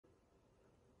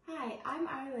Hi, I'm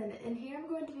Island, and here I'm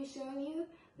going to be showing you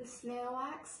the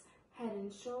Snailax head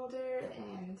and shoulder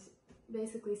and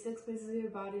basically 6 places of your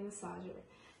body massager.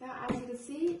 Now, as you can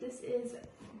see, this is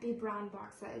the brown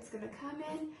box that it's going to come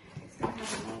in. It's going to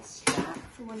have a nice strap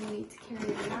for when you need to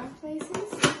carry it around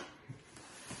places.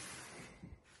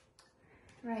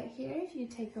 Right here, if you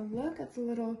take a look, it's a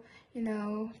little,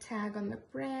 tag on the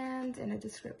brand and a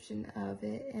description of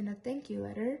it and a thank you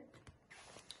letter.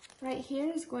 Right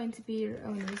here is going to be your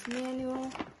owner's manual.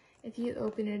 If you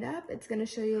open it up, it's going to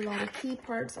show you a lot of key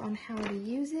parts on how to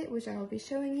use it, which I will be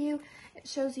showing you. It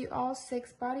shows you all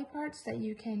 6 body parts that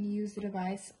you can use the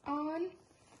device on,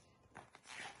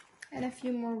 and a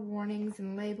few more warnings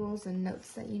and labels and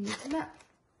notes that you need to know.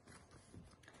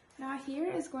 Now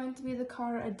here is going to be the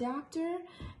car adapter.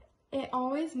 It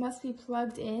always must be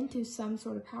plugged into some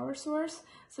sort of power source.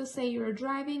 So say you were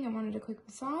driving and wanted a quick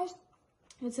massage,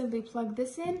 you would simply plug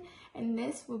this in, and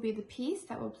this will be the piece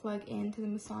that will plug into the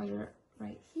massager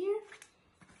right here.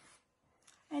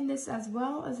 And this as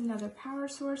well as another power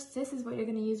source. This is what you're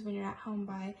going to use when you're at home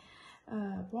by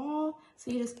a wall. So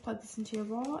you just plug this into your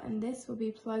wall, and this will be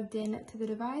plugged in to the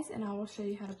device, and I will show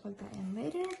you how to plug that in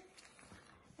later.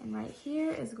 And right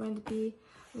here is going to be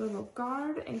a little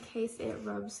guard in case it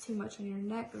rubs too much on your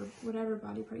neck or whatever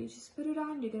body part you just put it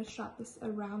on. You're going to strap this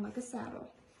around like a saddle.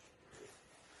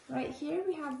 Right here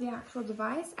we have the actual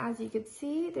device. As you can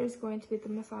see, there's going to be the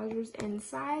massagers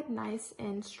inside, nice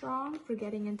and strong for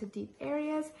getting into deep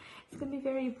areas. It's going to be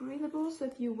very breathable, so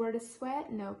if you were to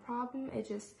sweat, no problem. It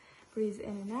just breathes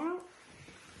in and out.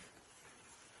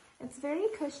 It's very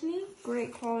cushiony,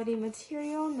 great quality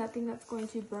material, nothing that's going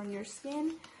to burn your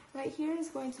skin. Right here is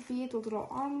going to be the little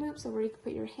arm loop, so where you can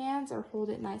put your hands or hold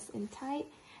it nice and tight.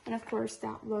 And of course,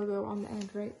 that logo on the end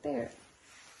right there.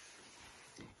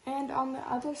 And on the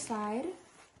other side,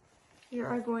 you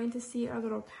are going to see our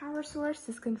little power source.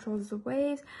 This controls the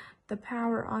waves, the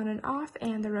power on and off,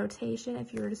 and the rotation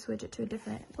if you were to switch it to a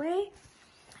different way.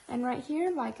 And right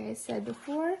here, like I said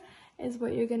before, is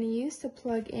what you're going to use to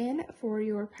plug in for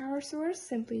your power source.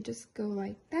 Simply just go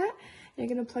like that. You're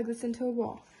going to plug this into a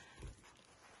wall.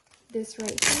 This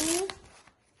right here,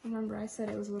 remember I said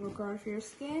it was a little guard for your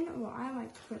skin? Well, I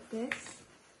like to put this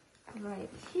right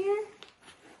here.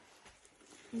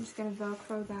 I'm just going to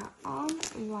Velcro that on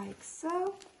like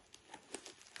so.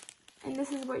 And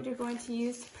this is what you're going to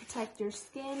use to protect your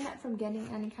skin from getting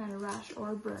any kind of rash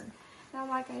or burn. Now,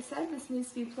 like I said, this needs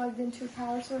to be plugged into a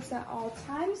power source at all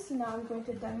times. So now I'm going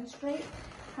to demonstrate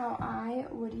how I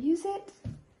would use it.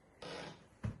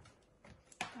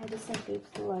 I just simply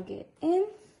plug it in.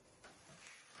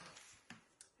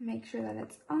 Make sure that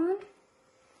it's on.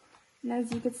 And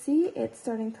as you can see, it's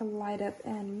starting to light up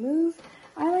and move.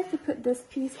 I like to put this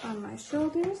piece on my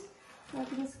shoulders. I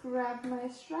can just grab my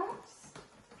straps.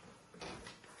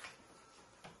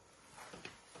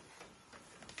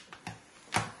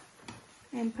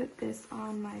 And put this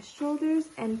on my shoulders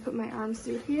and put my arms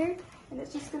through here. And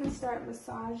it's just going to start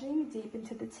massaging deep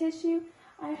into the tissue.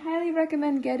 I highly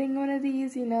recommend getting one of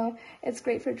these. It's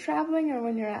great for traveling or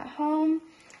when you're at home.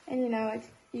 And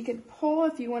you could pull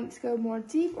if you want it to go more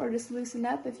deep, or just loosen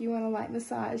up if you want a light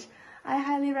massage. I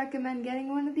highly recommend getting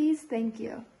one of these. Thank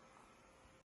you.